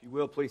you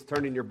will, please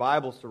turn in your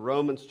Bibles to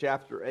Romans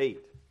chapter 8.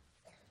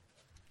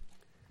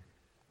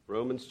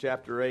 Romans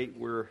chapter 8,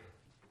 we're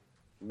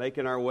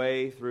making our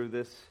way through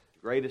this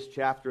greatest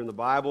chapter in the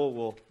Bible.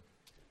 We'll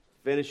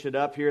finish it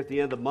up here at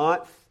the end of the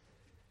month.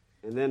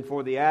 And then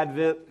for the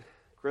Advent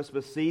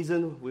Christmas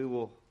season, we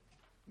will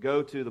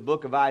go to the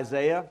book of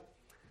Isaiah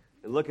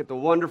and look at the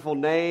wonderful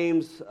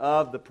names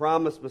of the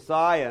promised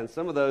Messiah. And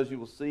some of those you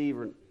will see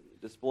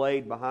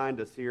displayed behind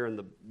us here in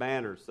the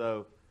banner.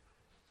 So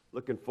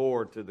looking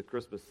forward to the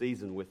Christmas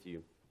season with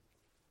you.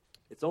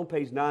 It's on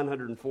page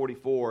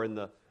 944 in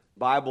the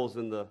Bibles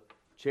in the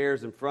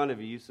chairs in front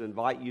of you, so I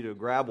invite you to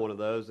grab one of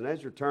those. And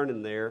as you're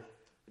turning there,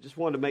 I just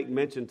wanted to make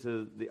mention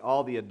to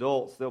all the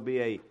adults, there'll be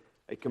a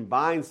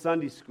combined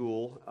Sunday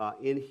school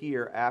in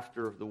here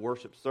after the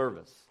worship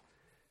service.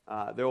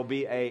 There will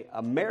be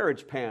a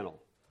marriage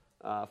panel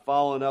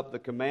following up the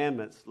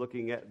commandments,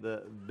 looking at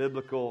the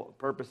biblical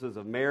purposes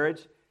of marriage.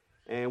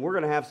 And we're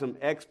going to have some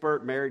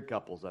expert married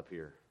couples up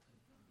here.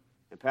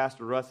 And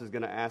Pastor Russ is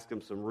going to ask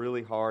them some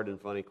really hard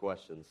and funny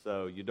questions.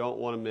 So you don't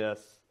want to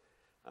miss.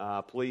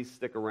 Please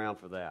stick around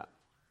for that.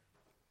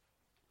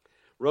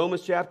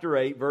 Romans chapter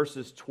 8,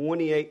 verses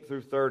 28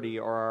 through 30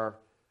 are our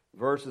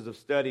verses of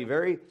study.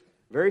 Very,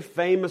 very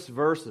famous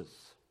verses.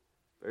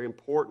 Very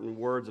important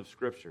words of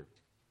Scripture.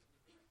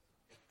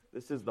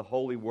 This is the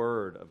holy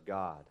word of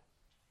God.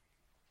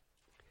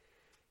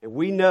 And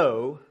we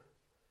know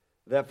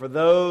that for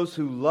those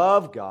who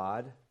love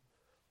God,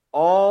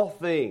 all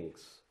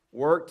things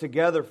work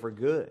together for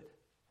good.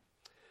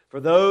 For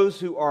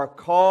those who are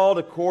called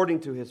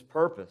according to His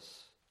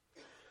purpose.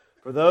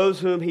 For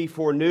those whom He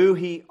foreknew,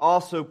 He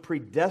also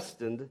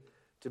predestined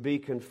to be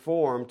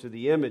conformed to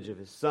the image of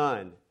His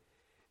Son,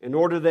 in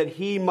order that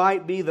He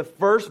might be the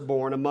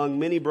firstborn among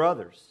many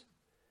brothers.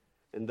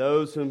 And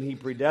those whom He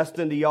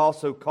predestined, He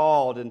also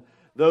called. And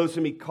those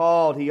whom He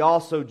called, He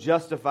also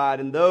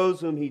justified. And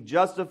those whom He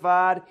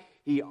justified,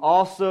 He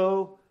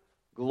also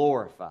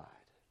glorified.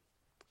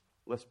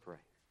 Let's pray.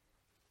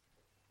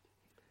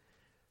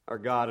 Our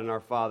God and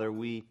our Father,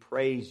 we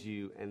praise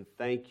You and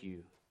thank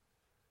You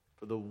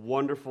for the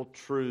wonderful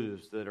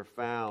truths that are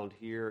found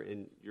here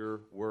in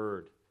Your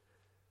Word.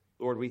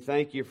 Lord, we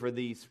thank You for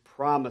these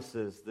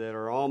promises that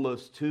are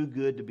almost too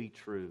good to be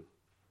true.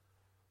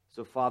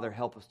 So, Father,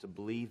 help us to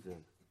believe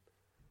them.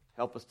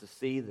 Help us to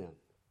see them.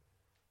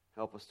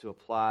 Help us to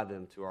apply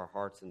them to our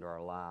hearts and to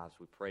our lives.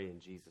 We pray in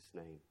Jesus'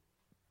 name.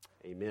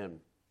 Amen.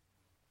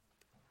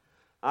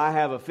 I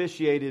have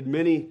officiated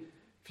many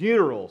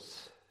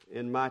funerals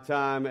in my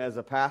time as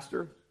a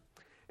pastor,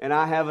 and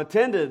I have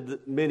attended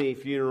many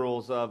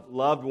funerals of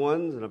loved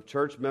ones and of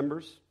church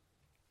members.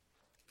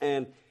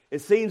 And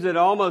it seems that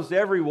almost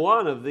every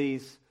one of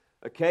these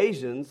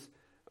occasions,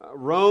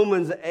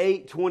 Romans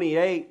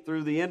 8:28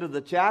 through the end of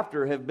the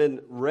chapter have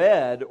been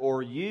read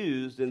or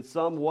used in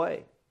some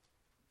way.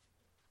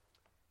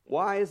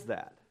 Why is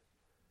that?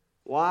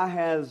 Why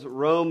has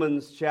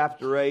Romans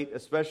chapter 8,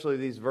 especially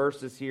these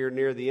verses here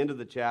near the end of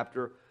the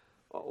chapter,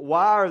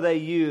 why are they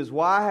used?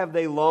 Why have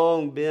they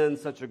long been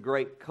such a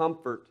great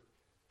comfort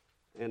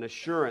and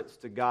assurance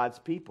to God's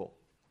people?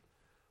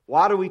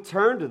 Why do we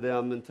turn to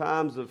them in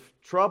times of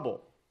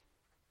trouble?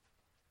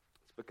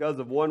 It's because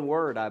of one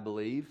word, I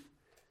believe,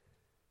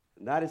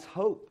 and that is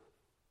hope.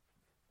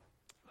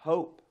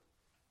 Hope.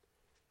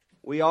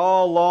 We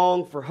all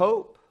long for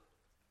hope.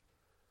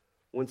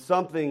 When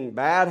something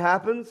bad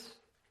happens,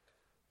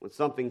 when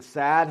something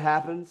sad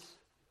happens,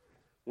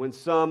 when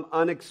some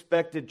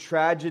unexpected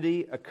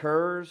tragedy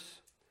occurs,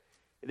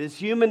 it is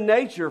human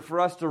nature for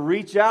us to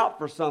reach out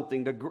for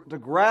something, to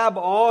grab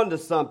on to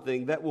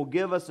something that will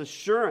give us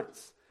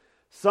assurance,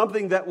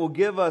 something that will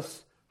give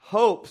us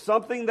hope,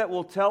 something that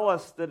will tell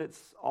us that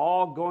it's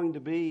all going to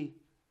be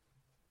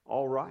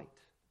all right.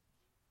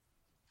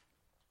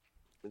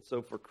 And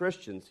so for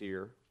Christians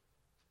here,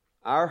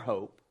 our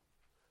hope,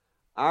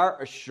 our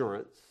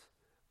assurance,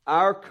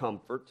 our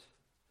comfort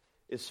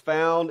is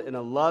found in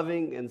a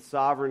loving and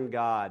sovereign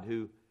God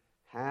who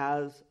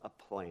has a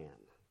plan.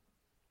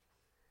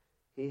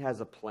 He has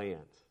a plan.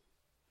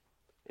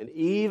 And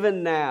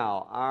even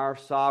now, our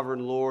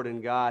sovereign Lord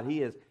and God,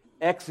 He is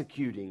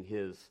executing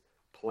His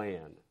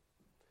plan.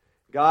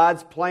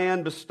 God's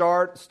plan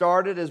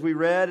started, as we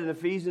read in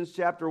Ephesians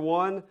chapter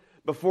 1,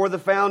 before the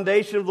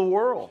foundation of the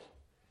world.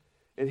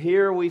 And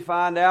here we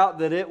find out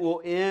that it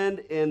will end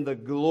in the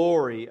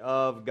glory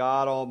of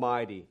God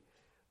Almighty.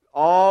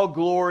 All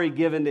glory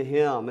given to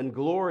Him and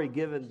glory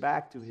given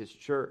back to His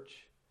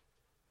church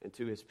and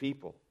to His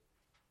people.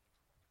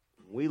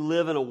 We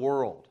live in a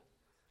world.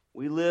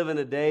 We live in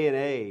a day and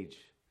age.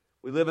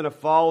 We live in a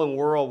fallen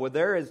world where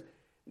there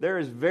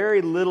is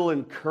very little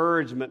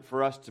encouragement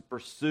for us to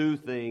pursue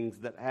things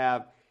that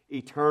have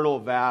eternal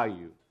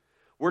value.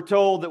 We're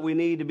told that we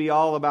need to be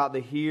all about the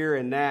here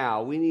and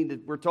now.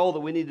 We're told that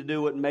we need to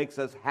do what makes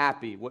us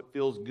happy, what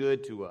feels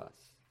good to us.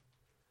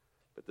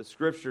 But the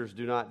Scriptures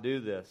do not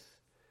do this.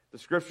 The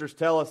Scriptures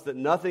tell us that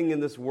nothing in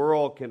this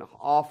world can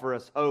offer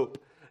us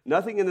hope.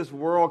 Nothing in this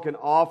world can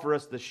offer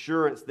us the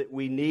assurance that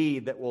we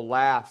need that will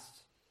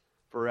last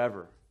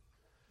forever.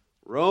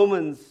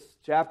 Romans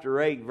chapter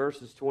 8,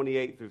 verses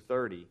 28 through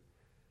 30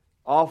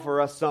 offer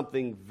us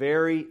something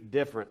very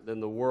different than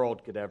the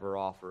world could ever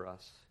offer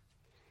us.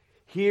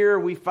 Here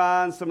we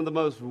find some of the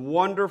most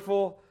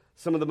wonderful,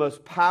 some of the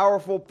most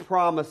powerful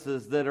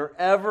promises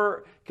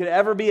that could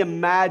ever be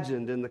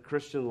imagined in the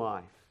Christian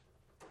life.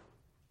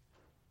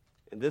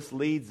 And this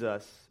leads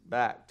us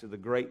back to the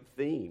great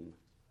theme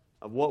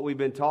of what we've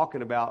been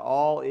talking about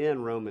all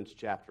in Romans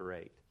chapter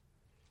 8.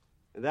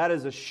 And that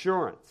is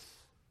assurance.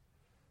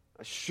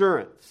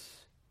 Assurance.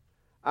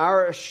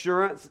 Our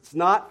assurance, it's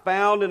not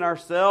found in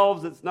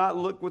ourselves. It's not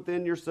look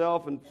within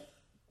yourself and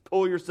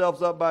pull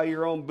yourselves up by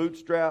your own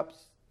bootstraps.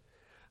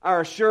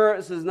 Our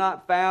assurance is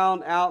not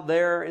found out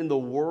there in the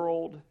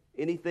world,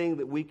 anything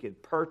that we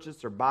could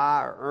purchase or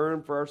buy or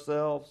earn for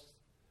ourselves.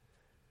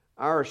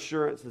 Our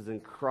assurance is in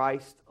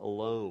Christ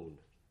alone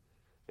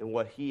and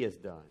what He has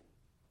done.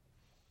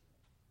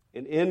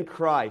 And in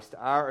Christ,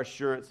 our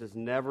assurance is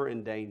never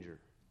in danger.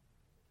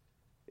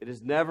 It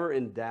is never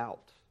in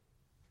doubt.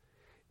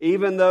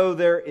 Even though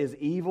there is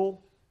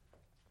evil,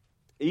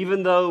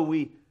 even though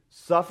we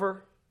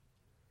suffer,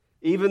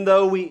 even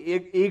though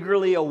we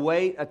eagerly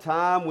await a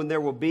time when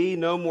there will be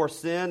no more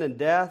sin and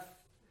death,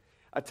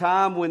 a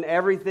time when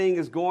everything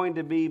is going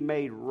to be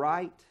made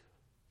right,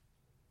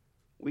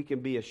 we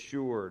can be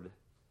assured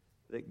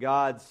that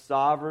God's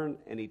sovereign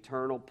and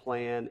eternal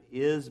plan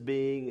is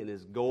being and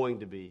is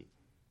going to be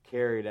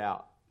carried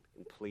out,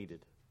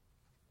 completed.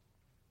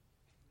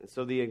 And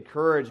so the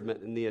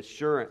encouragement and the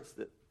assurance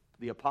that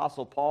the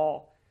Apostle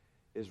Paul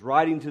is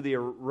writing to the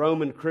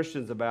Roman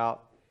Christians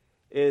about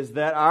is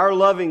that our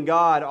loving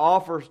God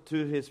offers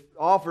to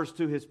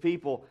his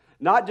people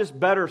not just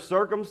better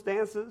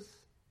circumstances,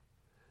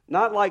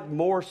 not like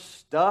more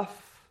stuff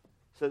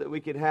so that we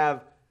can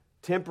have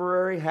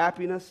temporary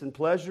happiness and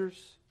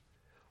pleasures.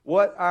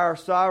 What our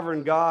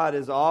sovereign God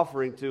is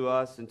offering to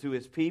us and to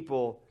His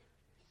people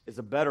is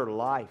a better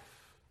life.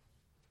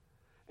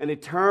 An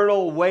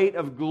eternal weight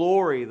of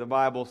glory, the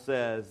Bible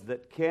says,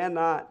 that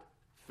cannot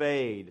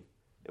fade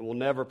and will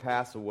never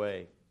pass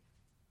away.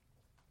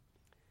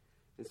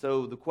 And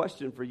so the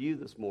question for you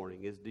this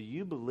morning is, do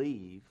you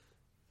believe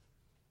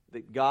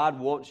that God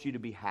wants you to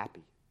be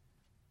happy?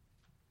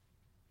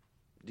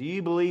 Do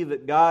you believe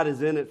that God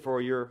is in it for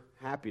your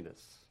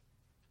happiness?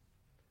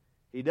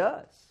 He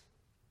does.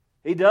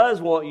 He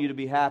does want you to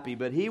be happy,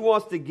 but He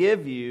wants to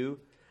give you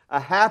a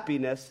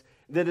happiness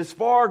that is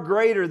far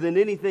greater than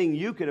anything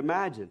you could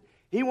imagine.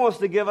 He wants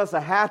to give us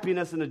a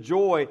happiness and a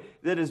joy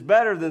that is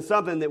better than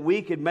something that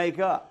we could make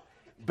up,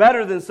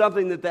 better than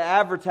something that the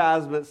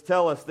advertisements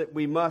tell us that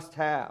we must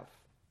have.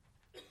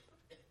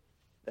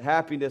 The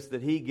happiness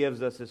that He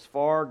gives us is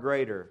far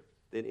greater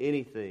than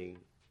anything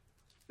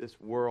this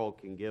world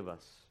can give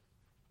us.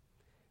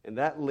 And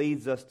that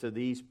leads us to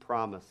these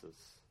promises.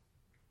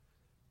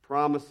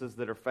 Promises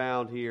that are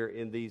found here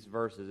in these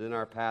verses, in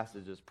our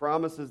passages.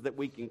 Promises that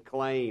we can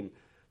claim.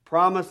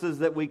 Promises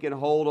that we can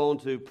hold on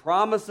to.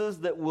 Promises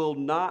that will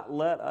not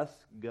let us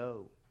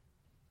go.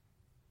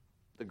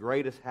 The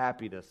greatest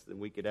happiness that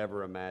we could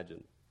ever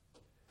imagine.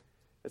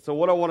 And so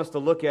what I want us to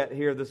look at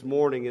here this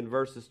morning in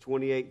verses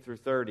 28 through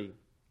 30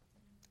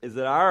 is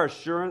that our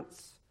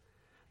assurance,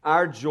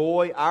 our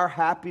joy, our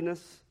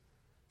happiness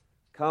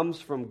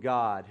comes from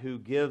God, who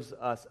gives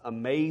us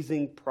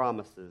amazing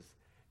promises.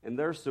 And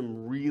there's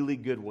some really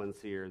good ones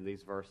here in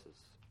these verses.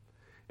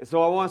 And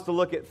so I want us to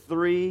look at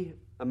three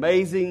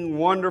amazing,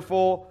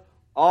 wonderful,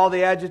 all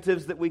the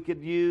adjectives that we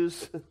could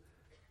use,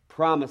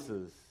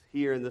 promises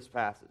here in this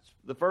passage.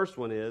 The first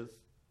one is,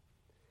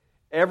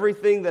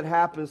 everything that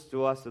happens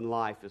to us in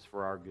life is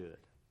for our good.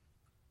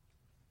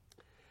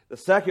 The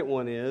second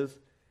one is,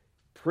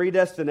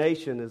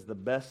 predestination is the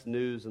best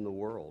news in the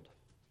world.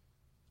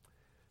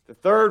 The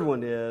third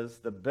one is,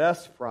 the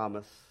best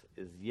promise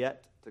is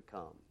yet to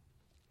come.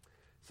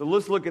 So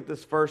let's look at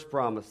this first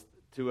promise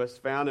to us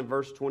found in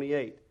verse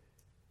 28,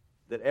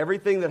 that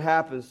everything that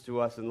happens to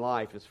us in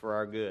life is for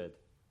our good.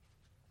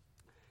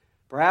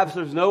 Perhaps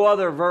there's no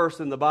other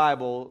verse in the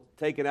Bible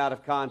taken out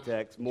of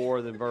context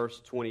more than verse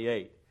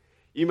 28.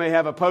 You may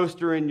have a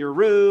poster in your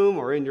room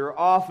or in your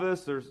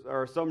office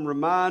or some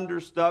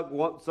reminder stuck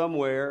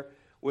somewhere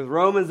with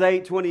Romans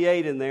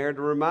 8:28 in there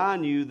to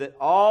remind you that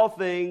all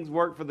things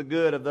work for the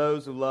good of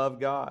those who love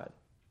God.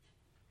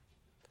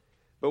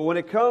 But when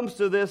it comes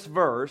to this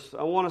verse,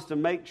 I want us to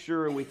make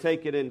sure we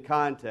take it in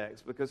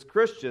context, because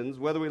Christians,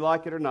 whether we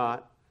like it or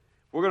not,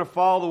 if we're going to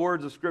follow the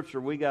words of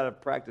Scripture, we got to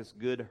practice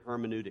good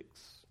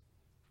hermeneutics.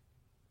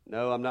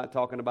 No, I'm not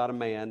talking about a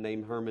man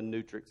named Herman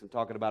Nutrix. I'm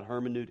talking about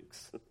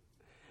hermeneutics.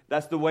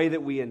 That's the way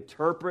that we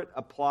interpret,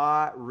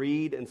 apply,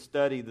 read, and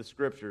study the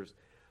Scriptures.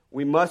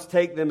 We must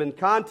take them in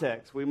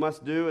context. We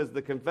must do as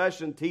the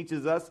confession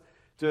teaches us,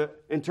 to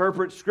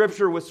interpret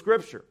Scripture with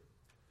Scripture.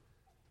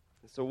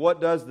 So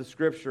what does the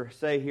Scripture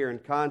say here in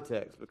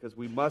context? Because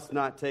we must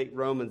not take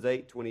Romans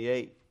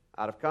 8:28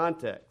 out of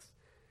context.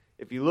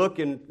 If you look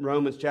in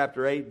Romans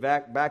chapter 8,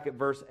 back at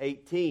verse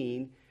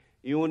 18,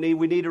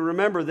 we need to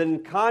remember that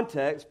in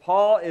context,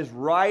 Paul is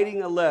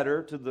writing a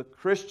letter to the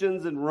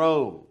Christians in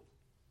Rome.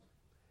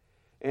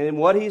 And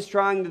what he's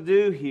trying to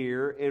do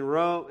here in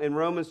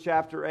Romans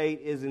chapter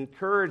 8 is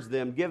encourage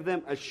them, give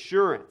them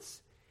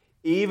assurance,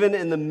 even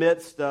in the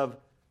midst of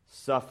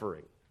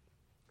suffering.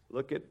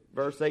 Look at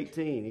verse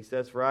 18. He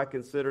says, "For I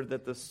consider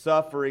that the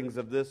sufferings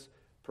of this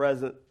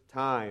present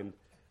time,"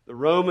 the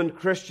Roman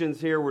Christians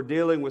here were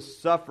dealing with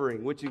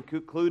suffering, which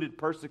included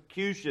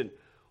persecution,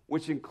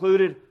 which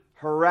included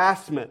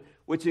harassment,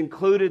 which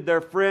included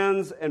their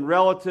friends and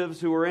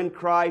relatives who were in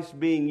Christ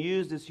being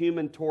used as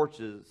human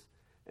torches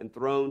and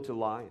thrown to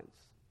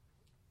lions.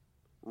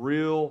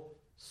 Real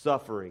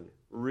suffering,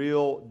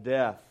 real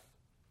death.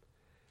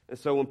 And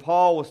so when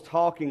Paul was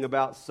talking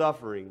about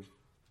suffering,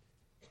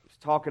 he was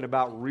talking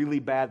about really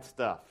bad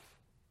stuff,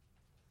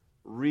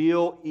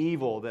 real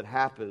evil that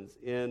happens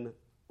in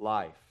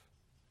life.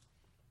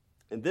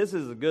 And this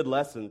is a good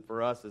lesson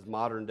for us as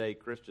modern-day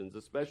Christians,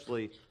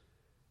 especially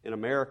in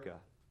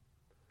America,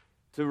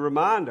 to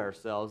remind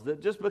ourselves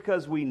that just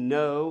because we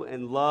know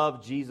and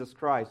love Jesus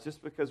Christ,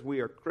 just because we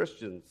are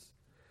Christians,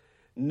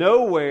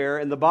 nowhere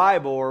in the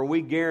Bible are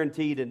we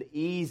guaranteed an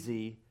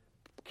easy,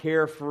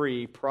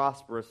 carefree,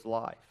 prosperous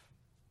life.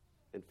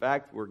 In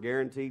fact, we're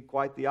guaranteed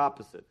quite the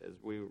opposite, as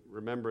we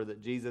remember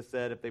that Jesus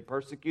said, if they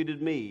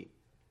persecuted me,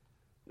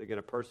 they're going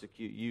to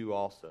persecute you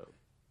also.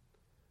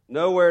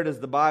 Nowhere does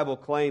the Bible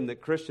claim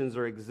that Christians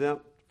are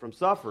exempt from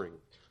suffering.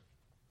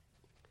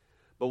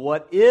 But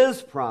what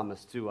is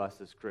promised to us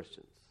as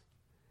Christians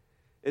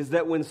is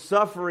that when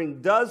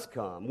suffering does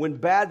come, when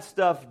bad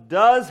stuff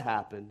does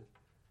happen,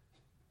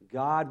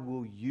 God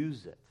will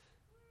use it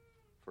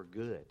for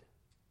good,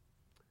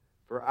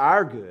 for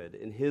our good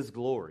and His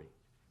glory.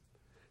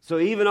 So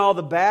even all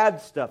the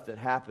bad stuff that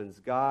happens,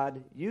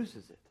 God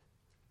uses it.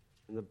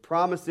 And the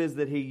promise is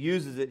that He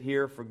uses it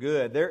here for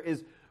good. There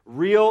is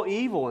real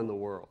evil in the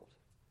world.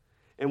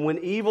 And when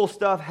evil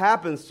stuff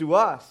happens to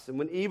us, and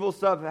when evil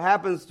stuff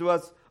happens to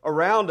us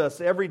around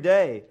us every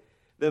day,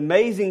 the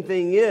amazing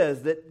thing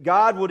is that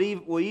God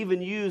will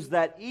even use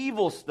that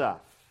evil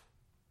stuff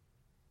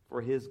for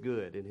His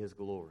good and His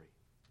glory,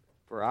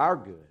 for our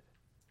good.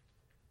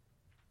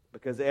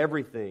 Because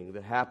everything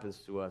that happens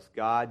to us,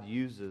 God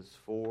uses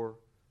for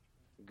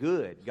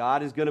good.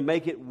 God is going to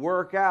make it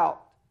work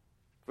out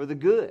for the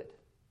good.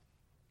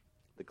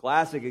 The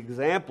classic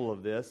example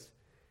of this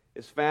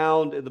is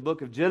found in the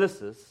book of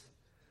Genesis,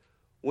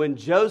 when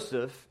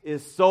Joseph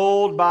is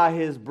sold by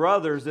his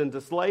brothers into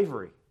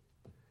slavery.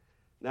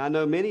 Now, I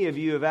know many of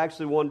you have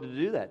actually wanted to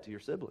do that to your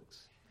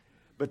siblings,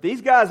 but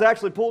these guys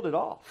actually pulled it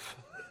off.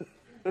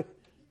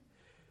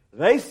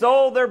 They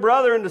sold their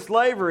brother into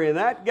slavery, and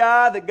that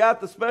guy that got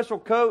the special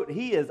coat,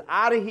 he is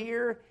out of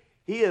here.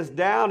 He is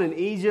down in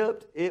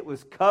Egypt. It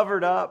was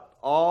covered up.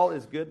 All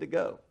is good to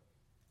go.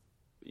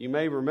 You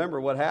may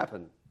remember what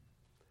happened.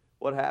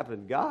 What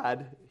happened?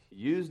 God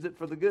used it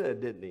for the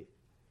good, didn't He?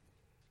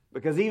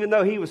 Because even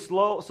though he was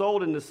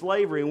sold into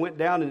slavery and went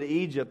down into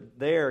Egypt,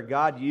 there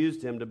God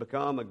used him to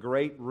become a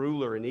great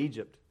ruler in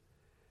Egypt.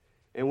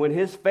 And when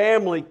his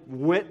family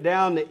went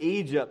down to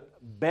Egypt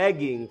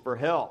begging for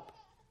help,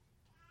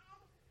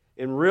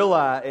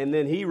 and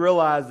then he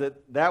realized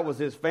that was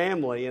his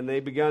family, and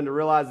they began to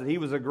realize that he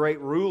was a great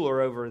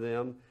ruler over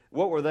them,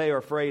 what were they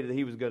afraid that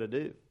he was going to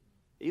do?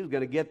 He was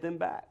going to get them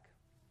back.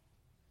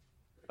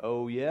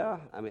 Oh, yeah?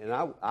 I mean,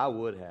 I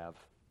would have,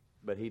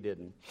 but he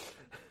didn't.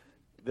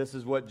 This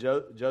is what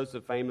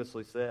Joseph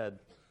famously said.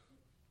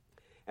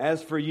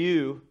 "As for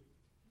you,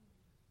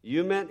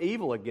 you meant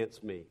evil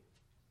against me,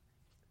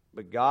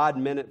 but God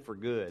meant it for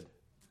good,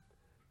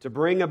 to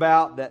bring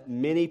about that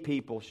many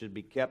people should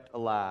be kept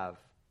alive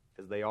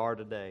as they are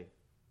today.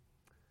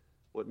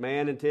 What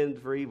man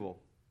intended for evil,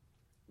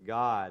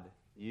 God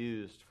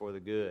used for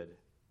the good."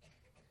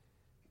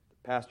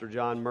 Pastor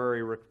John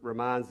Murray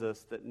reminds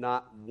us that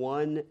not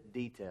one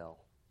detail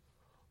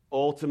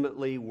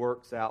ultimately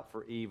works out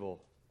for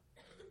evil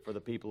for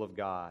the people of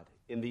God.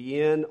 In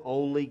the end,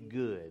 only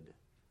good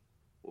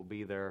will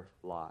be their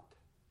lot.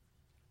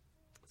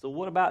 So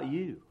what about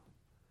you?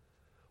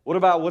 What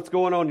about what's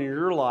going on in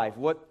your life?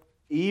 What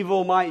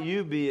evil might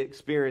you be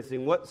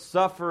experiencing? What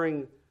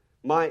suffering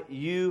might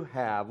you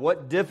have?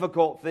 What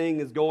difficult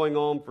thing is going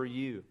on for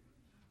you?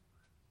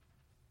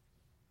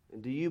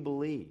 And do you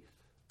believe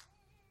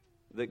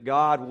that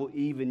God will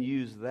even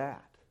use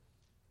that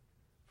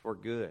for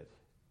good?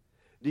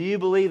 Do you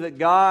believe that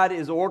God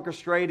is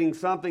orchestrating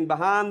something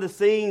behind the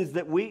scenes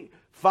that we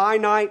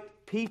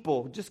finite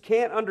people just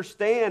can't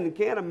understand and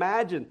can't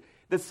imagine?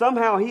 That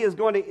somehow He is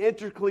going to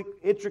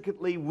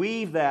intricately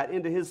weave that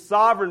into His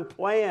sovereign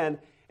plan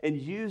and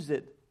use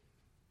it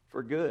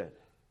for good.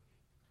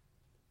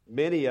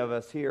 Many of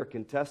us here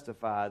can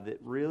testify that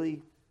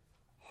really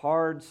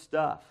hard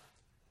stuff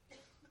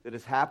that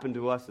has happened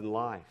to us in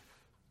life,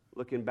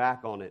 looking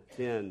back on it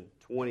 10,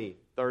 20,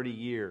 30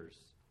 years.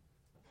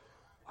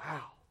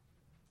 Wow.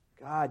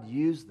 God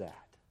used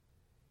that.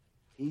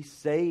 He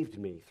saved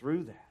me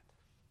through that.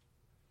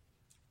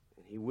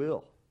 And He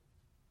will.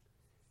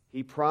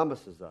 He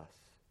promises us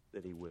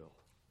that He will.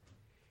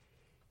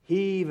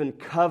 He even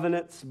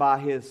covenants by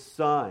His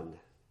Son.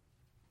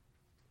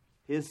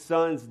 His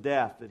Son's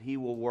death, that He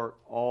will work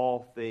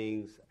all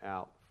things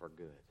out for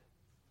good.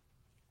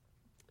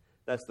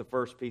 That's the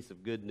first piece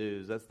of good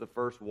news. That's the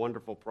first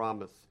wonderful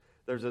promise.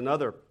 There's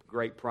another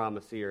great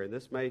promise here, and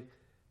this may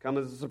come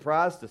as a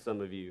surprise to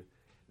some of you,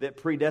 that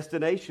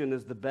predestination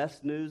is the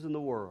best news in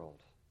the world.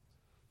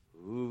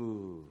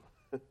 Ooh,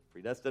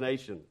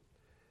 predestination.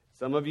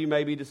 Some of you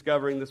may be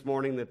discovering this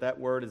morning that that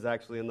word is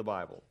actually in the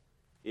Bible.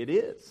 It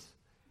is.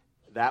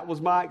 That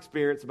was my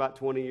experience about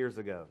 20 years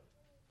ago.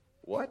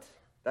 What?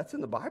 That's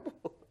in the Bible?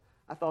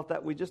 I thought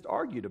that we just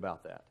argued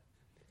about that.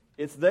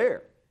 It's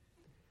there.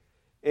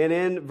 And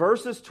in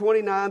verses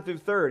 29 through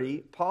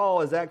 30,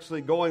 Paul is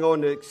actually going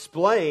on to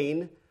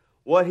explain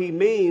what he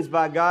means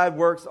by God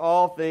works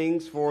all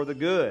things for the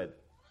good.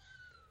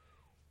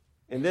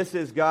 And this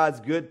is God's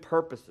good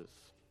purposes,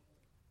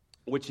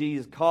 which he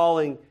is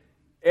calling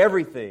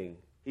everything.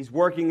 He's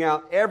working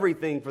out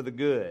everything for the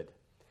good.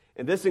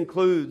 And this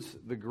includes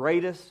the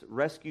greatest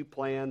rescue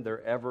plan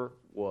there ever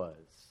was.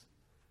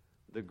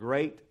 The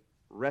great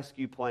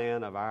rescue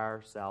plan of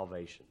our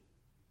salvation.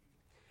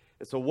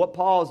 And so what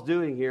Paul is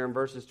doing here in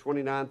verses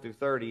 29 through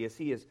 30 is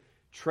he is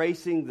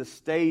tracing the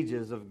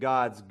stages of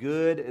God's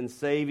good and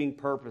saving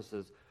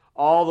purposes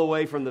all the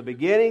way from the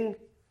beginning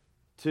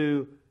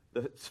to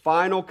the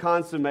final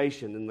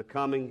consummation in the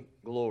coming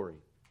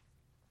glory.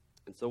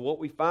 And so what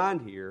we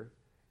find here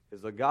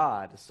is a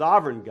God, a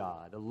sovereign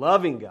God, a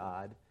loving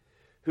God,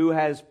 who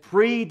has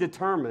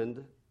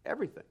predetermined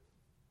everything.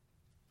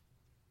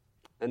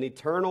 An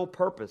eternal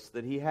purpose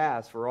that he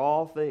has for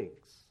all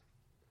things.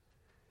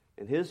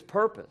 And his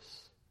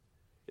purpose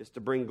is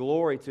to bring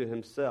glory to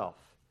himself.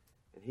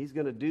 And he's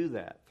going to do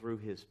that through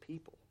his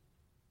people.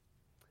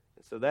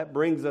 And so that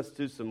brings us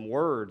to some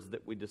words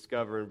that we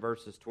discover in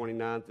verses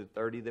 29 through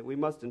 30 that we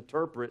must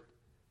interpret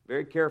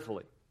very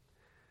carefully.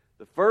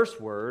 The first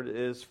word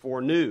is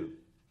foreknew,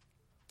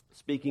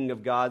 speaking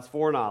of God's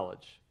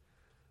foreknowledge.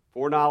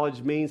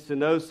 Foreknowledge means to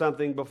know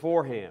something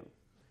beforehand.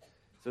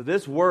 So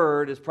this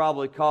word has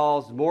probably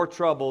caused more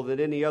trouble than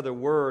any other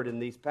word in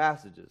these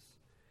passages.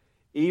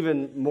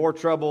 Even more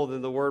trouble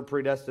than the word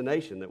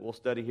predestination that we'll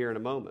study here in a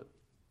moment.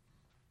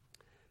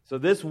 So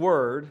this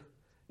word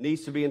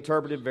needs to be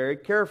interpreted very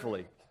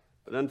carefully.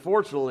 But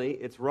unfortunately,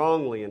 it's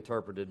wrongly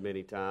interpreted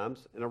many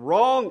times. And a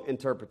wrong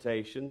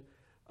interpretation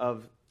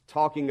of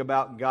talking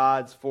about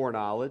God's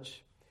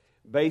foreknowledge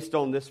based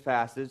on this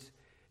passage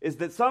is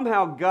that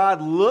somehow God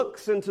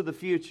looks into the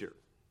future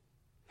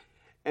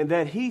and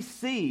that he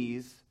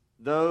sees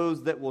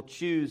those that will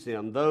choose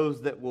him,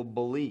 those that will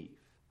believe.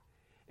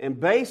 And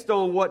based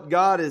on what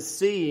God is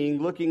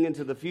seeing, looking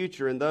into the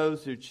future, and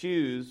those who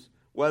choose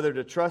whether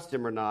to trust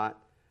him or not,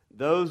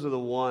 those are the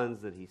ones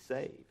that he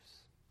saves.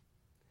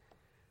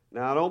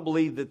 Now, I don't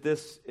believe that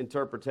this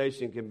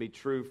interpretation can be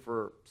true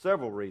for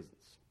several reasons.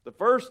 The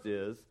first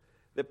is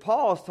that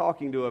Paul is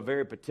talking to a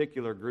very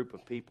particular group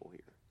of people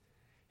here.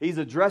 He's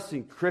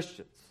addressing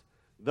Christians,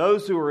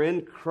 those who are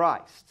in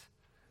Christ,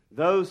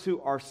 those who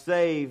are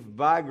saved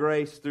by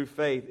grace through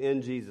faith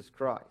in Jesus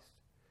Christ.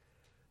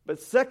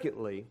 But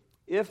secondly,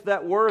 if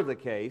that were the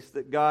case,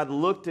 that God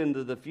looked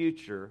into the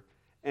future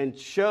and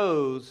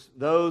chose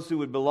those who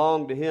would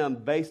belong to him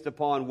based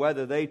upon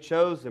whether they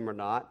chose him or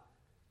not,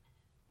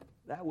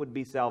 that would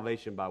be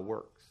salvation by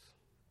works.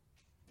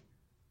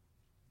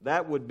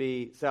 That would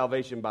be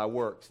salvation by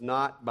works,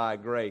 not by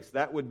grace.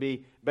 That would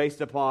be based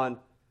upon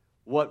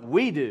what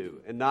we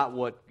do and not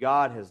what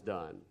God has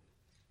done.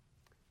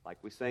 Like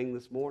we sang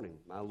this morning,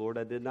 my Lord,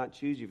 I did not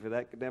choose you, for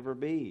that could never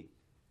be.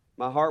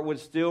 My heart would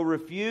still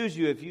refuse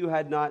you if you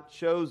had not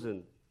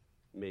chosen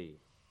me.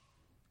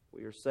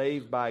 We are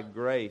saved by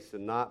grace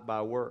and not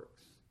by works.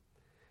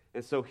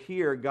 And so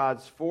here,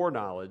 God's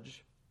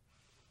foreknowledge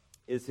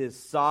is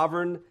his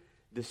sovereign,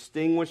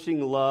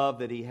 distinguishing love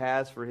that he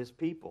has for his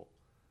people,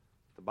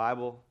 the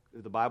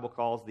Bible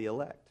calls the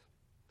elect.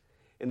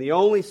 And the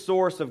only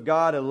source of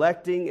God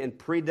electing and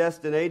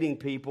predestinating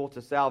people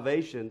to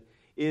salvation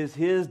is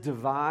his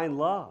divine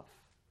love,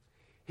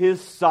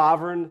 his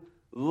sovereign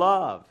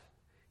love,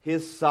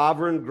 his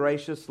sovereign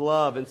gracious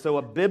love. And so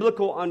a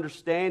biblical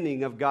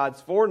understanding of God's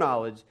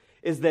foreknowledge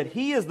is that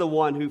he is the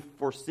one who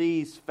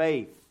foresees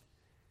faith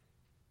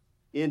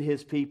in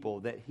his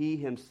people that he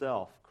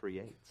himself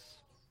creates.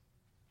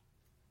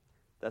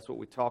 That's what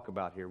we talk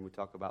about here when we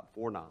talk about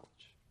foreknowledge.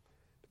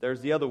 But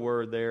there's the other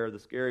word there, the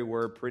scary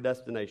word,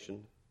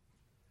 predestination.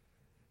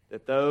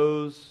 That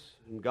those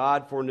whom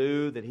God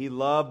foreknew, that he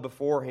loved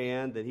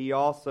beforehand, that he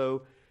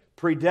also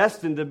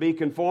predestined to be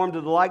conformed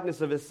to the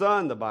likeness of his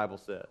Son, the Bible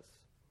says.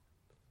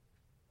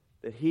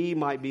 That he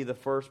might be the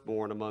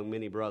firstborn among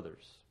many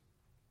brothers.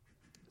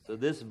 So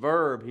this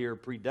verb here,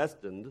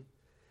 predestined,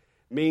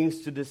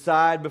 means to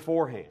decide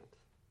beforehand.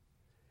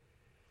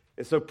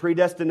 And so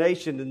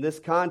predestination in this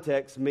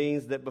context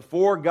means that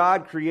before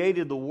God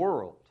created the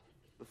world,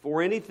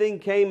 before anything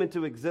came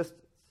into existence,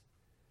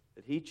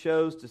 that he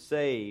chose to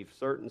save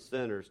certain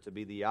sinners to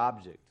be the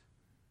object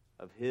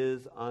of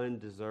his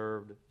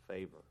undeserved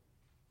favor.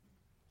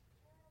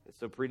 And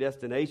so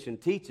predestination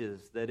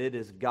teaches that it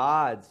is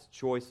God's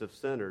choice of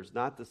sinners,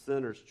 not the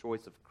sinner's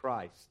choice of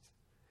Christ,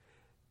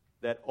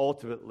 that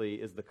ultimately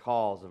is the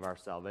cause of our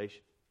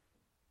salvation.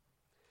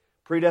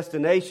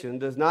 Predestination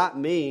does not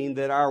mean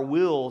that our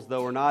wills,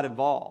 though, are not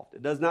involved.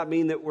 It does not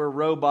mean that we're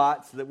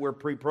robots, that we're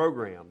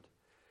pre-programmed.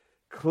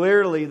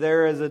 Clearly,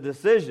 there is a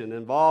decision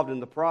involved in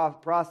the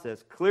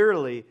process.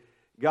 Clearly,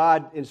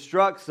 God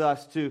instructs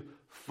us to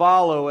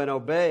follow and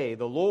obey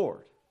the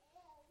Lord.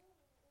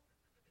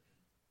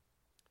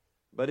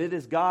 But it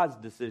is God's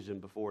decision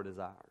before it is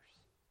ours.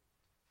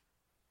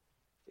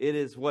 It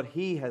is what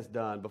He has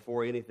done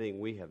before anything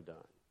we have done.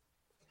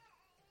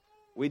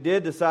 We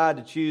did decide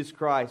to choose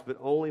Christ, but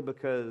only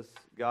because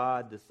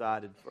God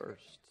decided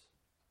first.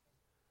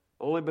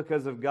 Only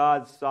because of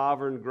God's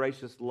sovereign,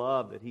 gracious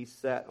love that He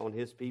set on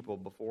His people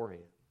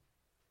beforehand.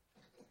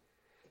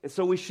 And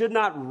so we should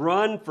not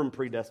run from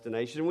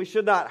predestination. We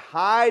should not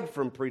hide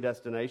from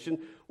predestination.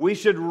 We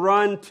should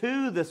run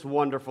to this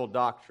wonderful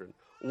doctrine.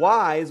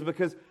 Why? Is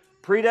because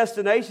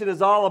predestination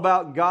is all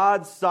about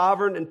God's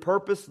sovereign and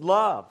purposed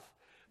love.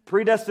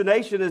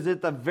 Predestination is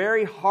at the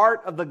very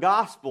heart of the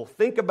gospel.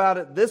 Think about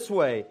it this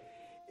way.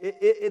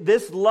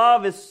 This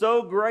love is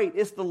so great.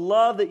 It's the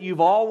love that you've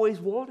always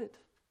wanted.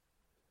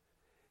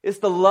 It's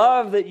the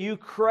love that you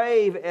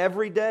crave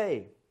every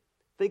day.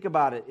 Think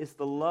about it. It's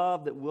the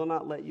love that will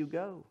not let you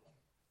go.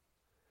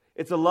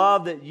 It's a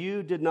love that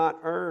you did not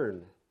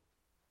earn.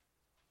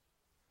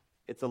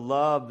 It's a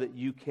love that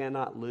you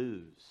cannot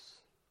lose.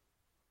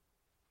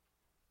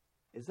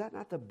 Is that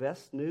not the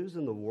best news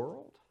in the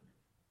world?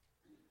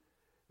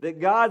 That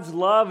God's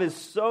love is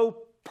so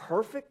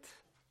perfect,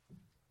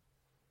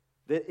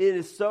 that it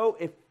is so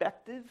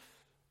effective,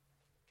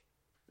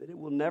 that it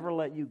will never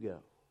let you go.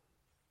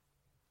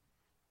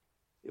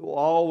 It will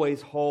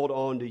always hold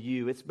on to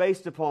you. It's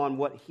based upon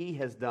what He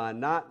has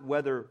done, not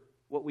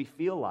what we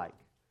feel like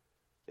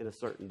in a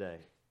certain day.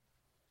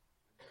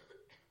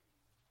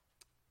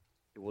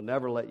 It will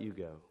never let you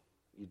go.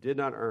 You did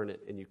not earn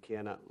it, and you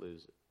cannot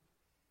lose it.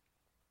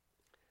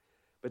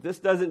 But this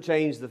doesn't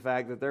change the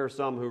fact that there are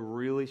some who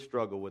really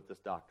struggle with this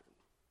doctrine.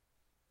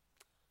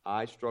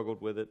 I struggled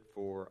with it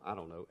for,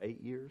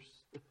 8 years?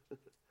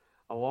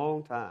 A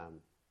long time.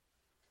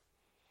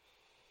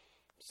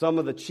 Some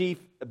of the chief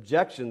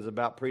objections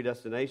about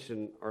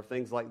predestination are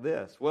things like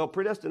this. Well,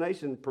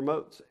 predestination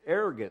promotes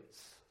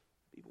arrogance.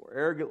 People are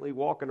arrogantly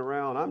walking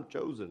around, I'm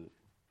chosen.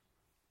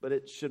 But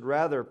it should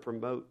rather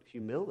promote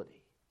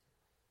humility.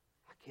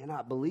 I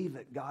cannot believe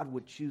that God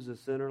would choose a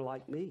sinner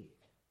like me.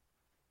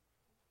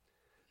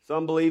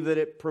 Some believe that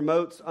it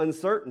promotes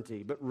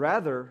uncertainty, but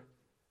rather,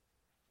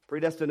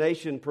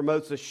 predestination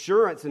promotes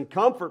assurance and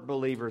comfort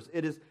believers.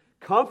 It is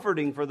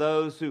comforting for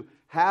those who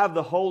have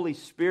the Holy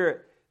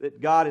Spirit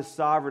that God has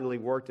sovereignly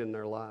worked in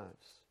their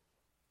lives.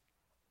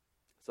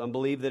 Some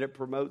believe that it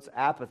promotes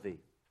apathy.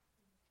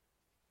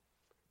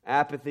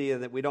 Apathy,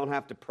 and that we don't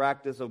have to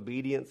practice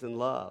obedience and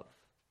love.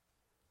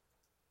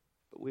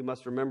 But we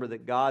must remember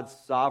that God's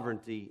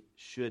sovereignty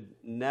should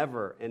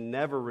never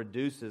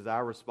reduces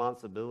our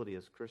responsibility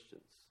as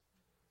Christians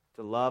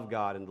to love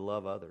God and to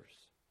love others.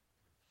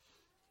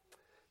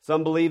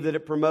 Some believe that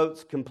it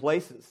promotes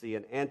complacency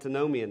and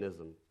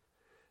antinomianism,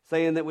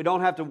 saying that we don't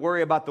have to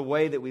worry about the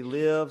way that we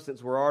live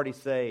since we're already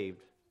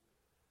saved,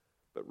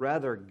 but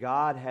rather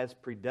God has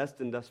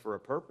predestined us for a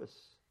purpose.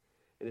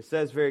 And it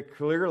says very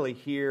clearly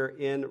here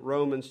in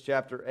Romans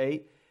chapter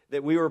 8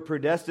 that we were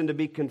predestined to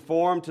be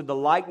conformed to the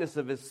likeness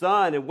of His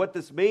Son. And what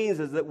this means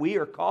is that we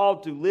are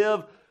called to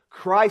live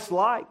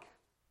Christ-like.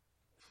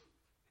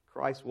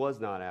 Christ was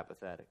not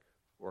apathetic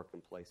or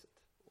complacent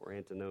or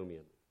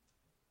antinomian.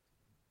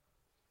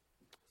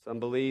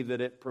 Some believe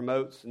that it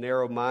promotes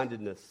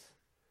narrow-mindedness,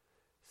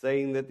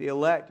 saying that the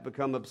elect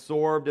become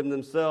absorbed in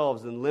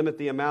themselves and limit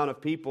the amount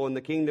of people in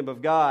the kingdom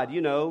of God.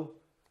 You know,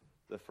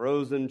 the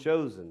frozen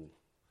chosen.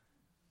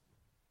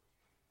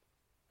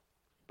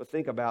 But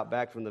think about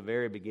back from the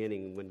very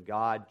beginning when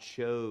God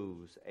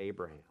chose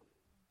Abraham.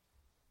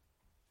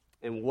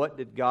 And what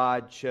did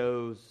God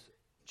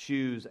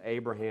choose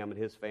Abraham and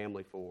his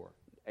family for?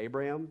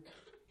 Abraham,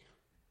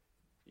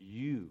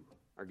 you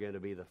are going to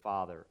be the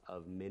father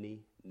of many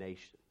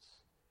nations.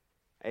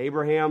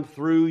 Abraham,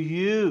 through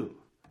you,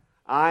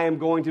 I am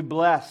going to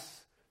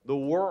bless the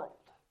world.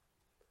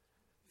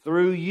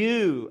 Through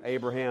you,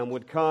 Abraham,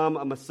 would come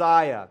a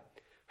Messiah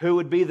who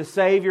would be the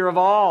Savior of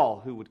all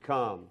who would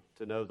come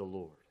to know the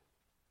Lord.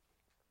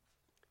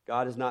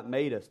 God has not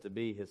made us to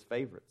be His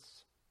favorites,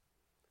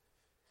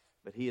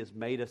 but He has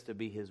made us to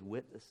be His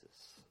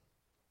witnesses,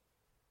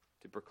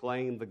 to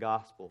proclaim the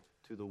gospel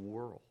to the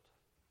world.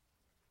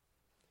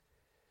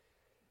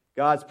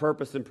 God's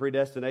purpose in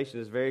predestination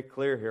is very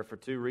clear here for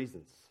two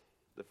reasons.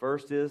 The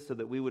first is so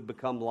that we would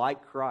become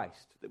like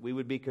Christ, that we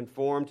would be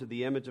conformed to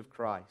the image of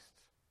Christ.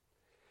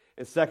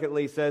 And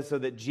secondly, he says so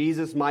that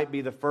Jesus might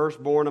be the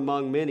firstborn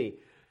among many,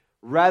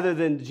 rather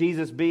than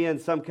Jesus being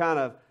some kind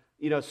of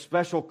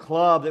special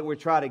club that we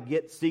try to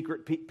get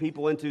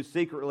people into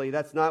secretly.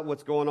 That's not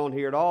what's going on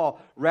here at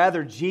all.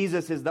 Rather,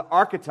 Jesus is the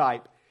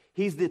archetype.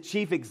 He's the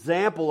chief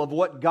example of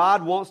what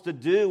God wants to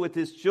do with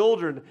His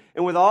children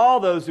and with all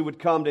those who would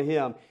come to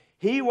Him.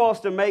 He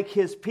wants to make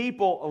His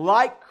people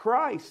like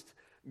Christ,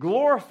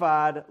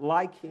 glorified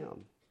like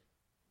him.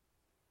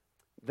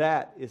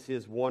 That is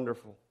his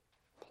wonderful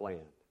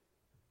plan.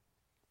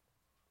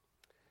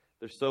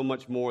 There's so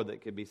much more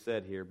that could be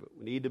said here, but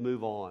we need to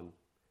move on.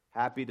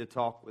 Happy to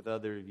talk with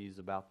other of you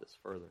about this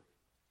further.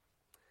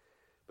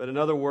 But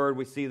another word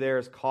we see there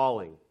is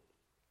calling.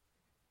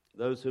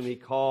 Those whom he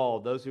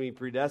called, those whom he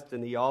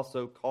predestined, he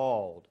also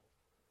called.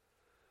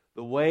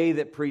 The way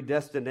that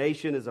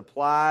predestination is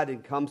applied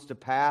and comes to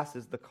pass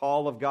is the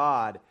call of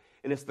God.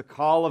 And it's the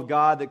call of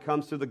God that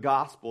comes through the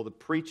gospel, the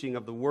preaching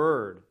of the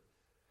word.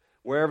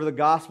 Wherever the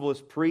gospel is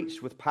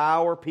preached with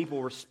power,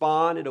 people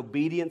respond in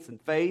obedience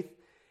and faith,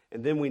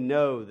 and then we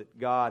know that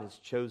God has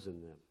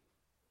chosen them.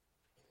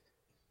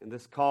 And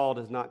this call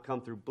does not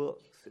come through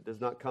books. It does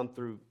not come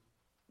through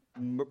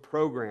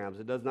programs.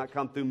 It does not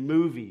come through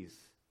movies,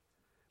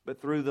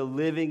 but through the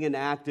living and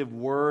active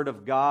word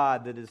of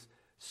God that is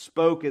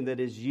spoken, that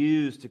is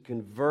used to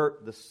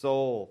convert the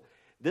soul.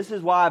 This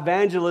is why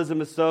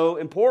evangelism is so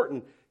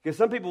important, because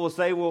some people will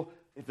say, well,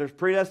 if there's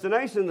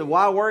predestination, then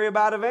why worry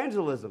about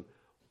evangelism?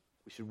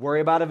 We should worry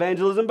about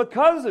evangelism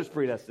because there's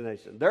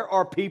predestination. There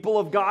are people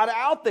of God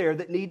out there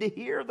that need to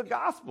hear the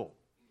gospel,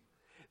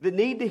 that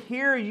need to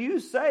hear you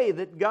say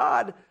that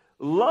God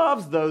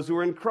loves those who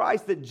are in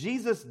Christ, that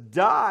Jesus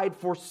died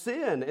for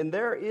sin, and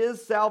there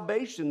is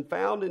salvation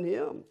found in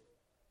him.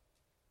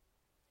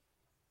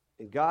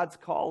 And God's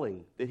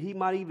calling that he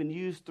might even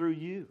use through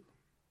you.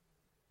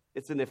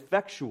 It's an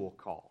effectual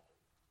call.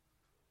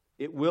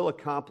 It will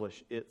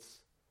accomplish its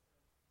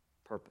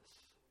purpose.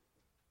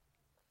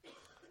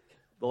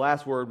 The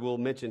last word we'll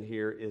mention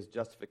here is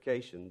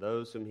justification.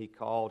 Those whom he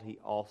called, he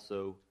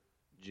also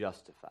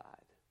justified.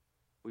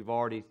 We've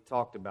already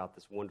talked about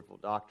this wonderful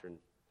doctrine.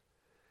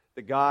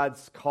 That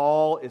God's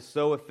call is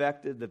so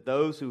effective that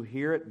those who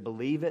hear it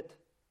believe it,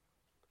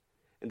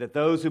 and that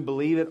those who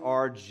believe it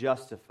are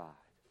justified,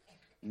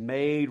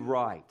 made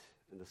right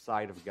in the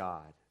sight of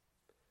God.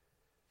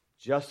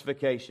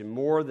 Justification,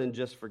 more than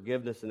just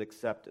forgiveness and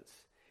acceptance.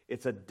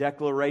 It's a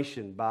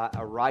declaration by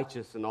a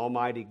righteous and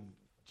almighty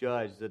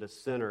judge that a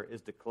sinner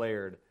is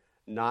declared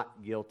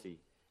not guilty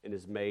and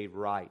is made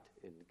right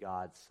in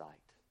God's sight.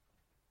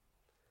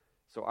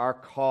 So our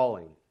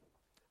calling,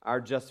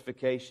 our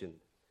justification,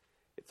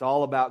 it's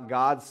all about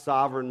God's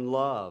sovereign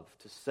love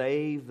to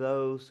save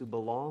those who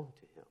belong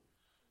to him.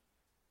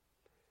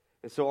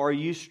 And so are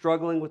you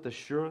struggling with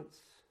assurance?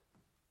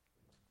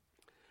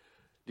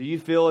 Do you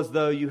feel as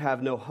though you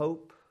have no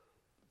hope?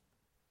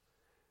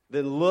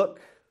 Then look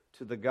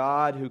to the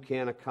God who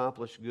can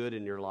accomplish good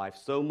in your life,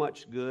 so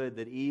much good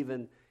that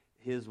even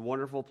his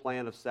wonderful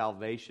plan of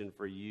salvation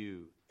for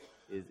you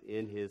is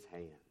in his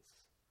hands.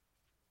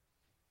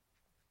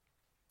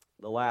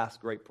 The last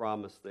great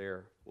promise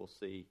there we'll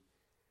see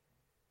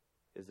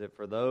is that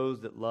for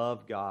those that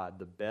love God,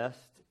 the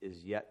best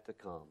is yet to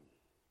come.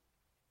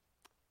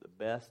 The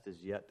best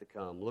is yet to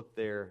come. Look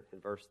there in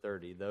verse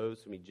 30.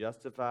 Those whom he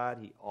justified,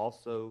 he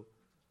also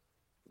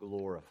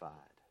glorified.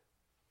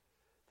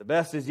 The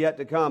best is yet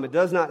to come. It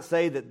does not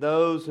say that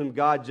those whom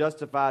God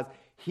justifies,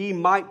 he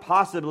might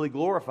possibly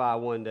glorify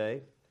one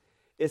day.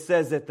 It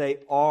says that they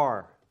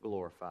are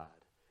glorified.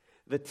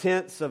 The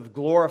tense of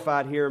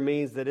glorified here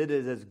means that it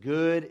is as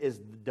good as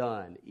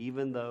done,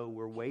 even though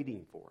we're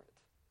waiting for it.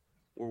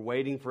 We're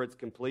waiting for its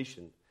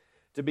completion.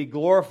 To be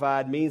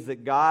glorified means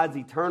that God's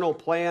eternal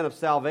plan of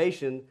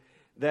salvation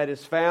that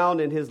is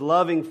found in his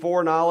loving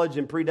foreknowledge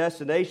and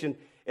predestination,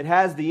 it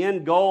has the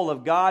end goal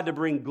of God to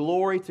bring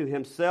glory to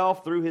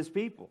himself through his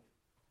people.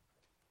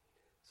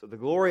 So the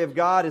glory of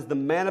God is the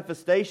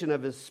manifestation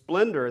of his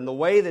splendor, and the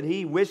way that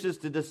he wishes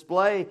to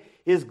display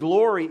his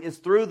glory is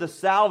through the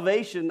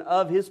salvation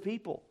of his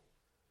people.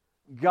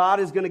 God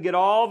is going to get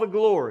all the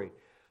glory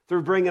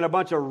through bringing a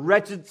bunch of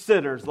wretched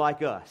sinners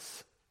like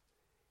us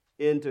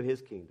into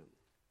his kingdom.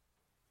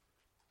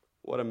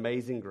 What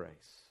amazing grace.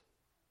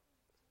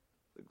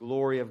 The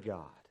glory of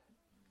God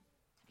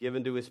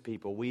given to his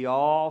people. We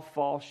all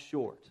fall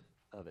short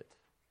of it.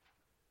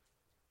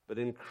 But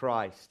in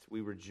Christ, we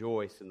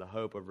rejoice in the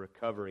hope of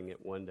recovering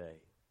it one day.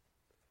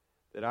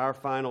 That our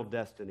final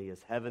destiny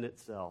is heaven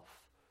itself.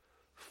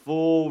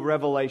 Full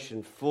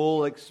revelation,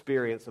 full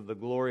experience of the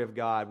glory of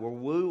God, where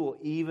we will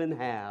even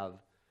have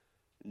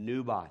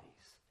new bodies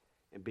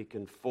and be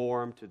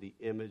conformed to the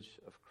image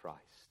of Christ.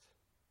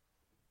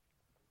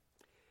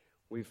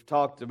 We've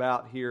talked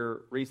about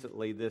here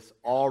recently this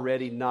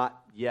already not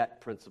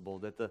yet principle,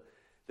 that the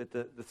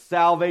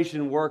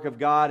salvation work of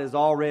God is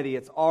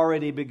it's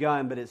already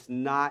begun, but it's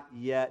not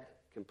yet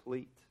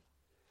complete.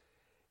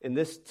 And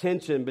this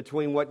tension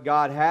between what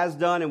God has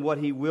done and what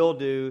he will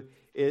do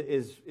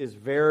is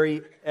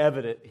very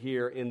evident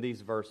here in these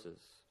verses.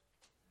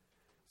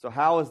 So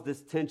how is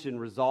this tension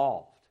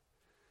resolved?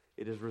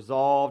 It is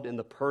resolved in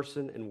the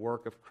person and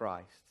work of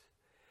Christ.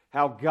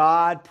 How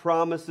God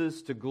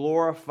promises to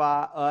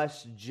glorify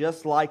us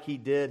just like he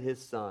did his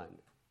Son.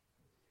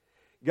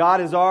 God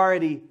has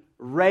already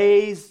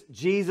raised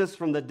Jesus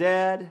from the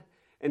dead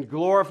and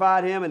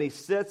glorified him, and he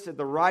sits at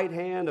the right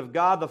hand of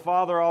God the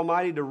Father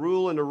Almighty to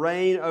rule and to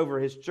reign over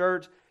his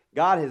church.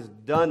 God has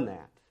done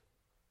that.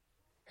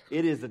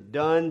 It is a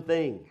done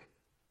thing.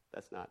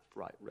 That's not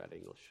right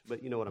English,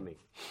 but you know what I mean.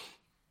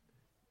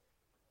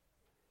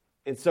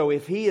 And so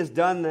if he has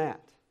done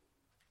that,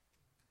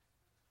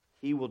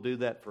 he will do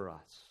that for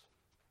us.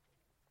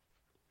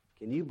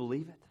 Can you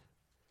believe it?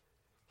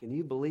 Can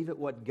you believe it?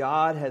 What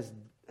God has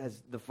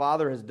the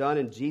Father has done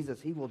in Jesus,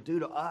 he will do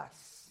to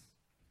us.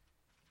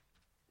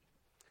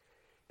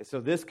 And so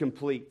this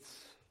completes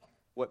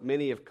what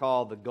many have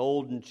called the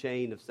golden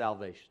chain of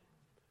salvation.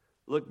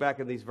 Look back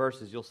in these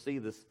verses, you'll see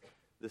this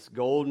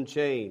golden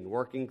chain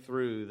working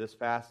through this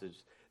passage.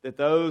 That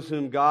those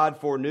whom God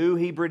foreknew,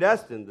 he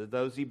predestined. That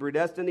those he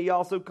predestined, he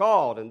also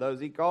called. And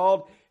those he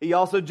called, he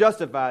also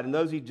justified. And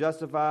those he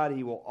justified,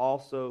 he will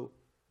also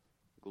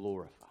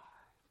glorify.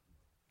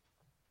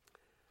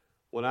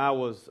 When I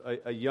was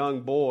a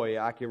young boy,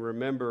 I can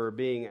remember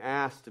being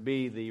asked to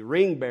be the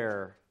ring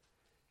bearer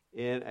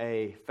in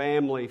a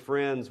family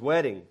friend's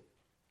wedding.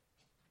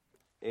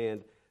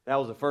 And that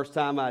was the first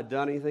time I'd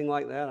done anything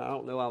like that. I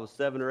don't know, I was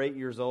 7 or 8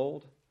 years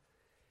old.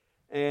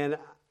 And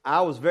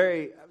I was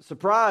very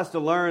surprised to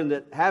learn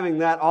that having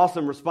that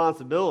awesome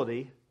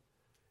responsibility,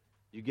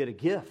 you get a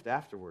gift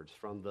afterwards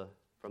from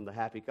the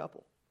happy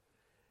couple.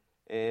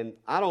 And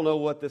I don't know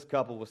what this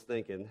couple was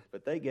thinking,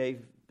 but they gave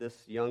this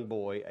young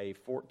boy a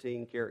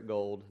 14-karat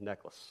gold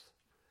necklace.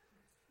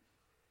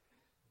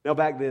 Now,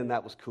 back then,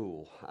 that was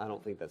cool. I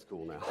don't think that's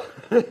cool now.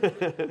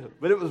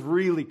 But it was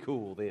really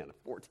cool then,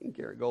 a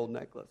 14-karat gold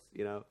necklace,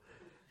 you know.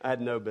 I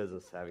had no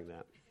business having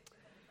that.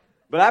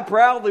 But I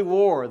proudly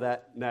wore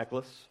that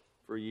necklace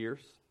for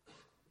years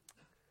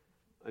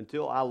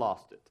until I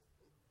lost it.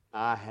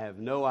 I have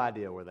no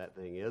idea where that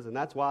thing is, and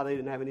that's why they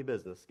didn't have any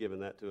business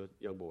giving that to a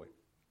young boy.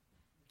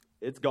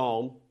 It's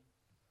gone,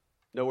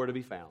 nowhere to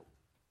be found.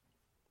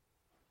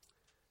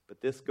 But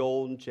this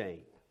golden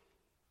chain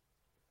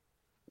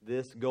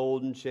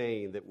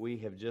that we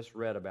have just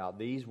read about,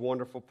 these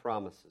wonderful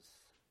promises,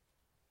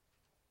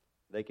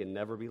 they can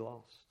never be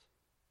lost.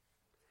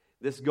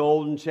 This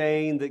golden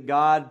chain that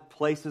God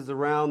places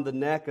around the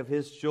neck of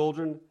his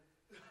children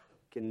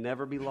can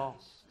never be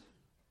lost.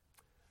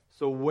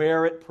 So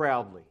wear it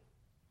proudly,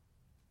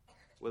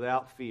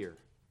 without fear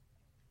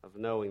of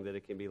knowing that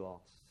it can be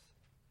lost.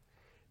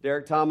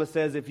 Derek Thomas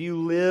says, if you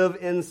live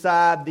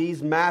inside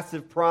these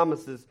massive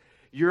promises,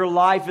 your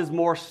life is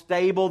more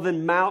stable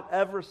than Mount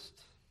Everest.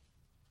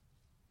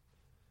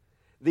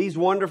 These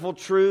wonderful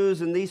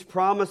truths and these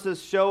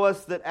promises show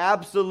us that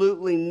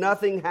absolutely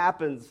nothing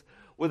happens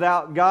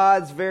without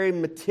God's very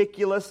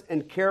meticulous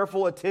and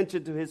careful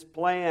attention to his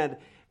plan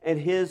and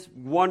his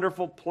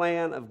wonderful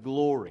plan of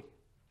glory.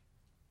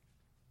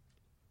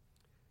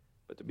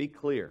 But to be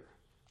clear,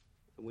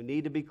 and we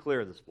need to be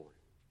clear this morning,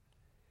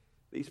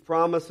 these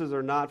promises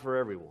are not for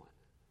everyone.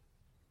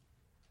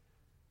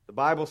 The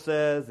Bible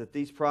says that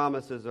these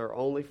promises are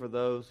only for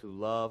those who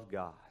love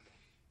God.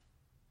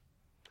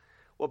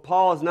 What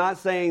Paul is not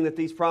saying that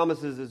these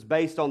promises is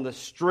based on the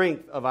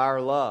strength of our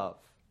love.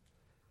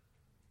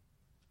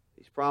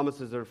 These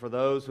promises are for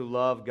those who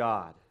love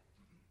God.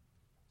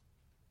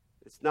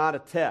 It's not a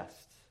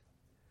test,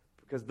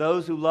 because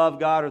those who love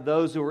God are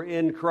those who are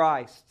in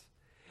Christ.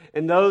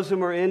 And those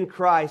whom are in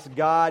Christ,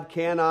 God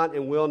cannot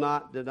and will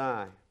not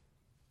deny.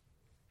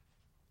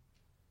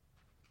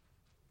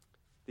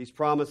 These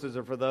promises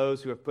are for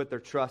those who have put their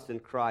trust in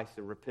Christ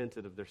and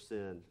repented of their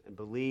sin and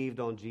believed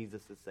on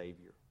Jesus as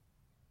Savior.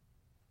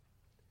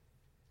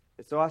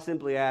 And so I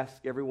simply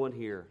ask everyone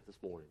here this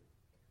morning,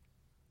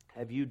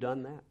 have you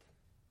done that?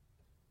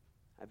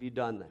 Have you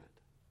done that?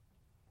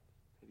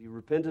 Have you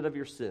repented of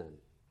your sin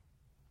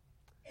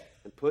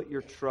and put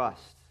your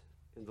trust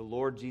in the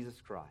Lord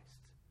Jesus Christ,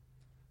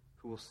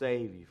 who will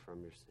save you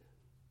from your sin?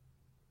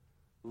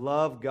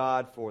 Love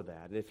God for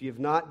that. And if you've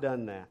not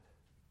done that,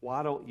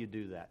 why don't you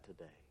do that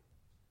today?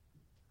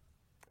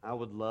 I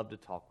would love to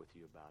talk with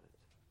you about it,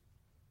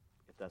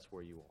 if that's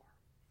where you are.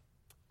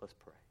 Let's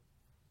pray.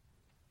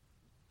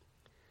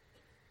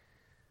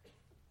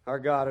 Our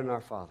God and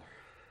our Father,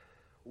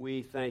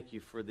 we thank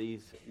you for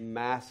these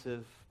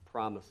massive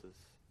promises.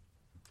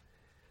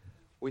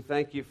 We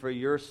thank you for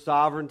your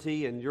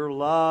sovereignty and your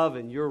love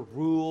and your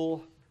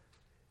rule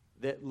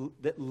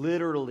that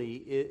literally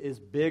is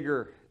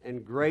bigger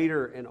and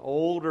greater and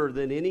older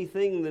than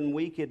anything than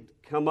we could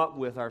come up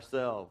with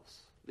ourselves.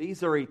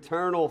 These are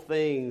eternal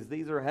things.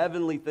 These are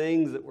heavenly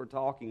things that we're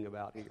talking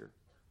about here.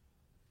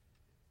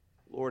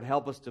 Lord,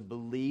 help us to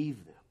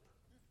believe them.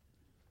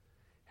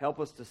 Help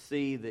us to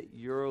see that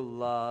your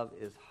love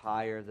is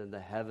higher than the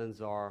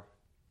heavens are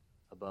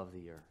above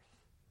the earth.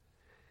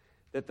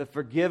 That the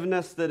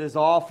forgiveness that is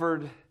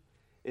offered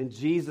in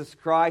Jesus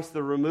Christ,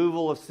 the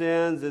removal of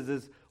sins, is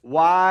as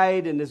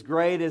wide and as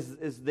great as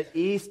the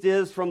east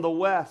is from the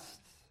west.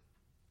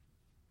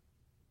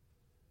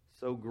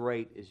 So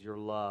great is your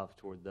love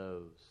toward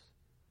those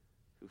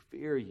who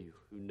fear you,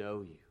 who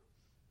know you.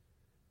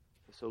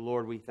 So,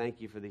 Lord, we thank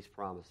you for these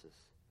promises.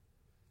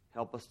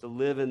 Help us to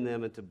live in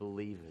them and to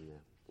believe in them.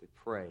 We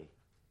pray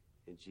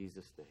in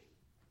Jesus' name.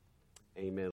 Amen.